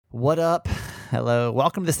What up? Hello.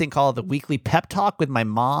 Welcome to this thing called the Weekly Pep Talk with my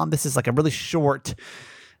mom. This is like a really short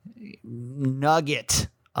nugget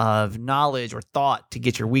of knowledge or thought to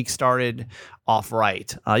get your week started off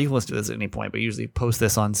right. You can listen to this at any point, but I usually post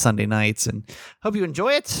this on Sunday nights and hope you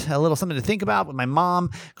enjoy it. A little something to think about with my mom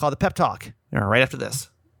called the Pep Talk. Right after this.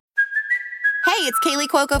 Hey, it's Kaylee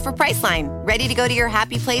Cuoco for Priceline. Ready to go to your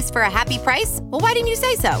happy place for a happy price? Well, why didn't you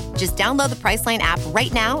say so? Just download the Priceline app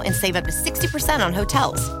right now and save up to 60% on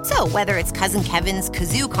hotels. So whether it's Cousin Kevin's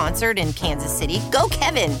Kazoo Concert in Kansas City, go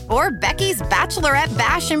Kevin, or Becky's Bachelorette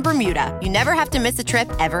Bash in Bermuda, you never have to miss a trip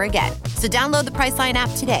ever again. So download the Priceline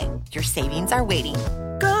app today. Your savings are waiting.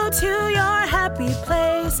 Go to your happy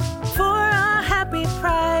place for a happy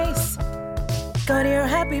price. Go to your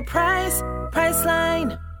happy price,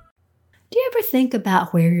 Priceline. Do you ever think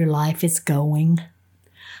about where your life is going?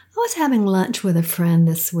 I was having lunch with a friend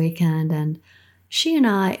this weekend, and she and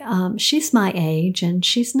I, she's my age, and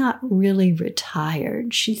she's not really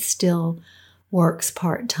retired. She still works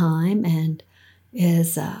part-time and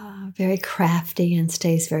is very crafty and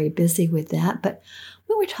stays very busy with that. But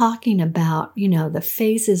we were talking about, the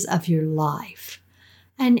phases of your life.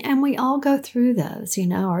 And we all go through those,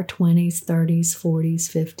 our 20s, 30s, 40s,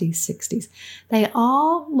 50s, 60s. They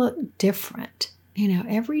all look different.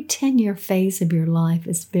 Every 10-year phase of your life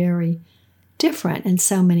is very different in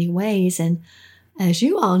so many ways. And as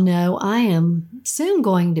you all know, I am soon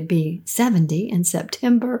going to be 70 in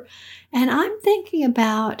September. And I'm thinking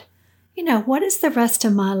about, what does the rest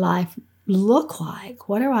of my life look like?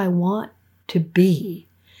 What do I want to be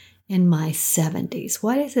in my 70s?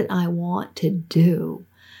 What is it I want to do?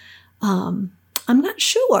 I'm not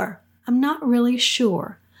sure. I'm not really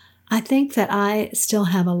sure. I think that I still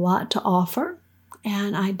have a lot to offer,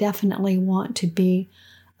 and I definitely want to be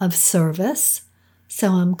of service.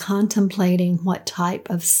 So I'm contemplating what type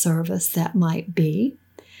of service that might be.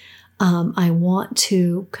 I want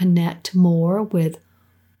to connect more with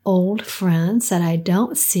old friends that I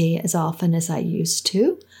don't see as often as I used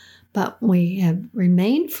to, but we have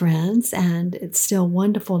remained friends, and it's still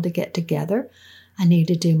wonderful to get together. I need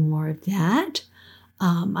to do more of that.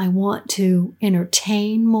 I want to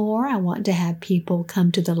entertain more. I want to have people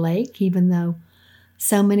come to the lake, even though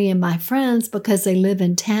so many of my friends, because they live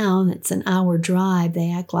in town, it's an hour drive,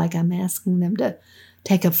 they act like I'm asking them to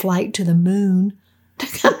take a flight to the moon to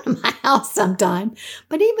come to my house sometime.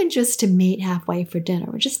 But even just to meet halfway for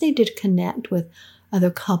dinner, we just need to connect with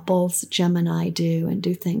other couples, Jim and I do, and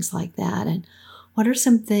do things like that. And what are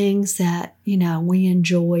some things that, we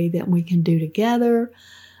enjoy that we can do together?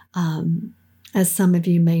 As some of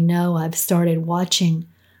you may know, I've started watching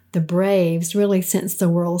the Braves really since the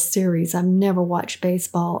World Series. I've never watched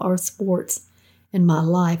baseball or sports in my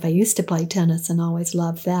life. I used to play tennis and always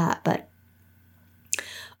loved that, but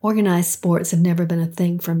organized sports have never been a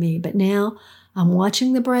thing for me. But now I'm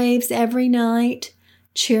watching the Braves every night,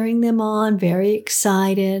 cheering them on, very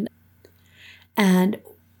excited. And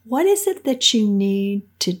what is it that you need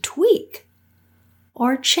to tweak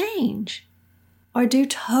or change or do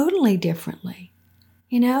totally differently?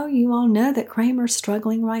 You all know that Kramer's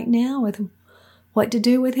struggling right now with what to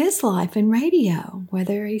do with his life in radio,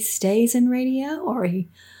 whether he stays in radio or he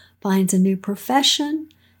finds a new profession.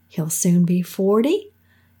 He'll soon be 40,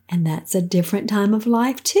 and that's a different time of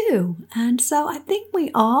life too. And so I think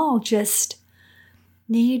we all just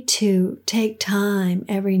need to take time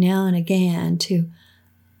every now and again to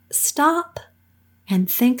stop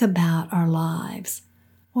and think about our lives.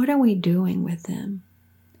 What are we doing with them?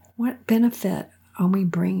 What benefit are we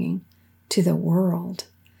bringing to the world?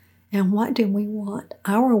 And what do we want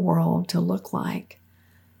our world to look like?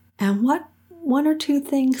 And what one or two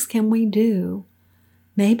things can we do,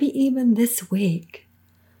 maybe even this week,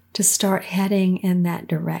 to start heading in that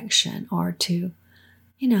direction, or to,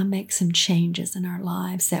 make some changes in our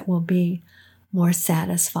lives that will be more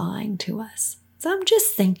satisfying to us? So I'm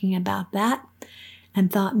just thinking about that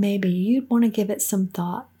and thought maybe you'd want to give it some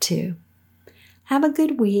thought too. Have a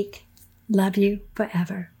good week. Love you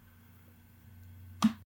forever.